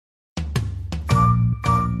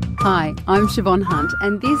Hi, I'm Siobhan Hunt,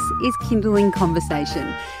 and this is Kindling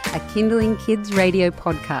Conversation, a Kindling Kids radio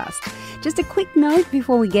podcast. Just a quick note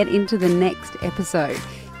before we get into the next episode.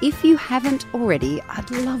 If you haven't already,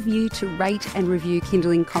 I'd love you to rate and review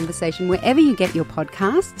Kindling Conversation wherever you get your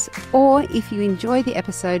podcasts, or if you enjoy the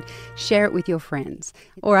episode, share it with your friends.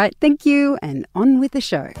 All right, thank you, and on with the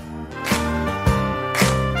show.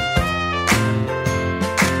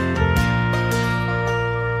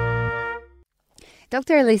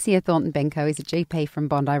 Dr. Elysia ThorntonBenko is a GP from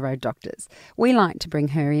Bondi Road Doctors. We like to bring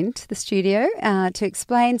her into the studio to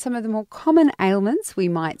explain some of the more common ailments we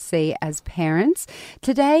might see as parents.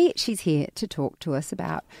 Today, she's here to talk to us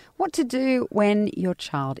about what to do when your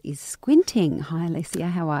child is squinting. Hi, Elysia,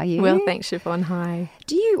 how are you? Well, thanks, Siobhan. Hi.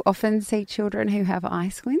 Do you often see children who have eye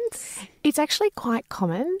squints? It's actually quite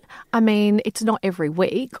common. I mean, it's not every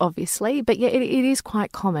week, obviously, but yeah, it is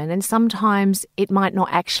quite common. And sometimes it might not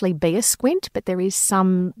actually be a squint, but there is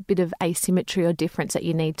some bit of asymmetry or difference that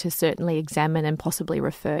you need to certainly examine and possibly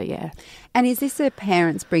refer, yeah. And is this the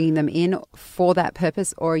parents bringing them in for that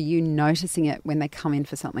purpose, or are you noticing it when they come in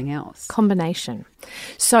for something else? Combination.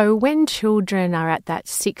 So when children are at that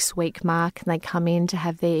 6-week mark and they come in to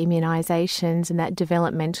have their immunisations and that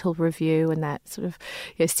developmental review and that sort of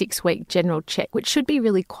 6-week general check, which should be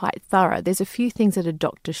really quite thorough, there's a few things that a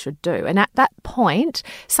doctor should do. And at that point,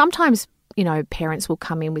 sometimes parents will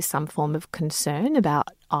come in with some form of concern about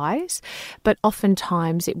eyes, but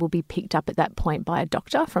oftentimes it will be picked up at that point by a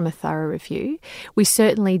doctor from a thorough review. We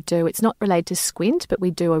certainly do, it's not related to squint, but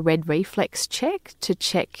we do a red reflex check to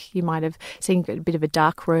check, you might have seen a bit of a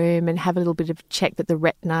dark room and have a little bit of check that the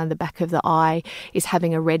retina, the back of the eye is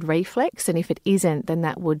having a red reflex. And if it isn't, then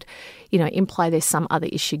that would, imply there's some other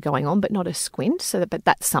issue going on, but not a squint. But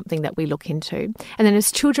that's something that we look into. And then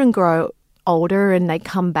as children grow older and they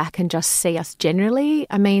come back and just see us generally,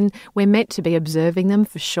 I mean, we're meant to be observing them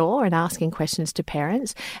for sure and asking questions to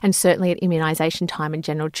parents. And certainly at immunisation time and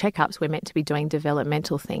general checkups, we're meant to be doing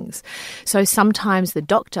developmental things. So sometimes the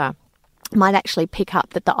doctor might actually pick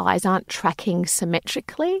up that the eyes aren't tracking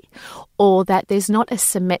symmetrically or that there's not a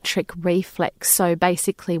symmetric reflex. So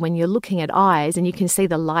basically when you're looking at eyes and you can see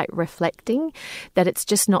the light reflecting, that it's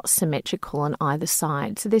just not symmetrical on either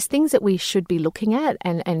side. So there's things that we should be looking at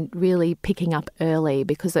and really picking up early,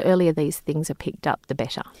 because the earlier these things are picked up, the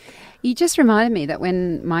better. You just reminded me that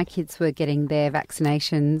when my kids were getting their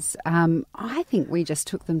vaccinations, I think we just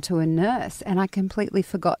took them to a nurse and I completely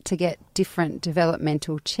forgot to get different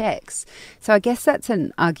developmental checks. So I guess that's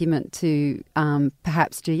an argument to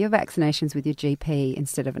perhaps do your vaccinations with your GP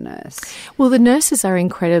instead of a nurse. Well, the nurses are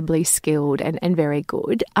incredibly skilled and very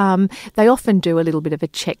good. They often do a little bit of a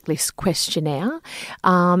checklist questionnaire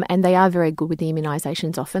and they are very good with the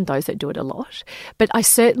immunisations often, those that do it a lot. But I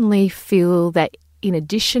certainly feel that in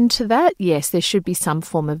addition to that, yes, there should be some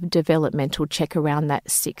form of developmental check around that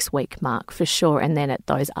 6-week mark for sure, and then at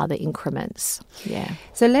those other increments. Yeah.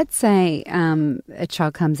 So let's say a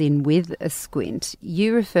child comes in with a squint.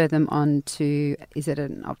 You refer them on to, is it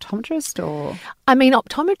an optometrist or? I mean,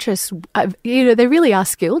 optometrists, they really are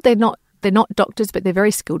skilled. They're not doctors, but they're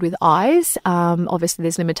very skilled with eyes. Obviously,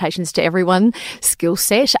 there's limitations to everyone's skill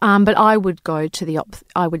set, but I would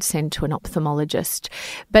I would send to an ophthalmologist.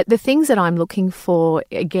 But the things that I'm looking for,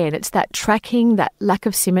 again, it's that tracking, that lack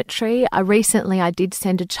of symmetry. Recently, I did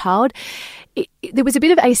send a child. There was a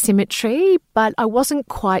bit of asymmetry, but I wasn't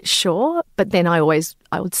quite sure. But then I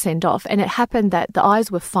would send off. And it happened that the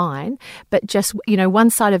eyes were fine, but just, one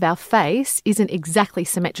side of our face isn't exactly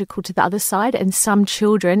symmetrical to the other side. And some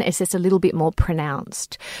children, it's just a little bit more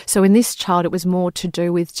pronounced. So in this child, it was more to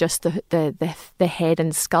do with just the head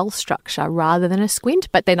and skull structure rather than a squint.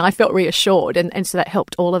 But then I felt reassured. And so that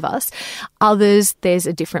helped all of us. Others, there's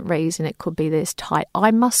a different reason. It could be there's tight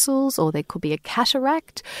eye muscles, or there could be a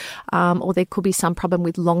cataract, or there could be some problem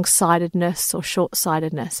with long-sightedness or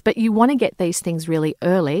short-sightedness. But you want to get these things really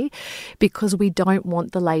early because we don't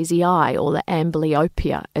want the lazy eye or the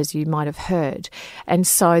amblyopia, as you might have heard. And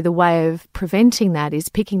so the way of preventing that is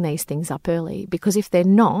picking these things up early, because if they're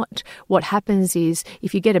not, what happens is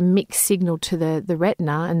if you get a mixed signal to the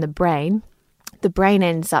retina and the brain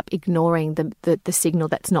ends up ignoring the signal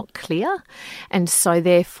that's not clear. And so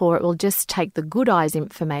therefore it will just take the good eye's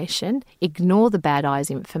information, ignore the bad eye's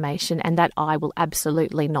information, and that eye will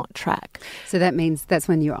absolutely not track. So that means that's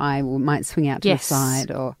when your eye might swing out to the side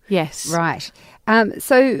or... Yes. Right.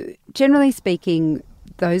 So generally speaking,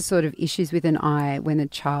 those sort of issues with an eye when a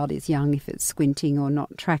child is young, if it's squinting or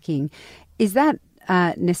not tracking, is that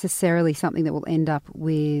necessarily something that will end up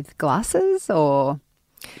with glasses or...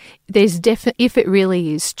 there's if it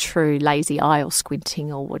really is true lazy eye or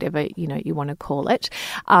squinting or whatever you want to call it,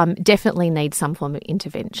 definitely needs some form of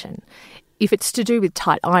intervention. If it's to do with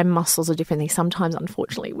tight eye muscles or different things, sometimes,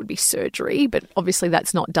 unfortunately, it would be surgery, but obviously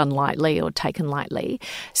that's not done lightly or taken lightly.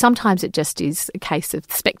 Sometimes it just is a case of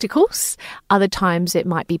spectacles. Other times it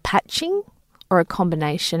might be patching or a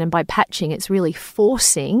combination. And by patching, it's really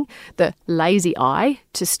forcing the lazy eye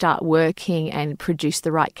to start working and produce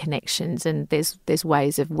the right connections. And there's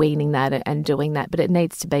ways of weaning that and doing that, but it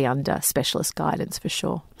needs to be under specialist guidance for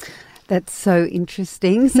sure. That's so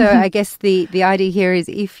interesting. So I guess the idea here is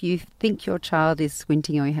if you think your child is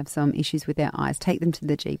squinting or you have some issues with their eyes, take them to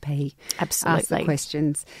the GP. Absolutely. Ask the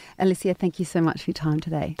questions. Elysia, thank you so much for your time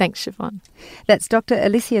today. Thanks, Siobhan. That's Dr.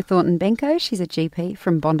 Elysia ThorntonBenko. She's a GP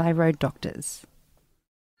from Bondi Road Doctors.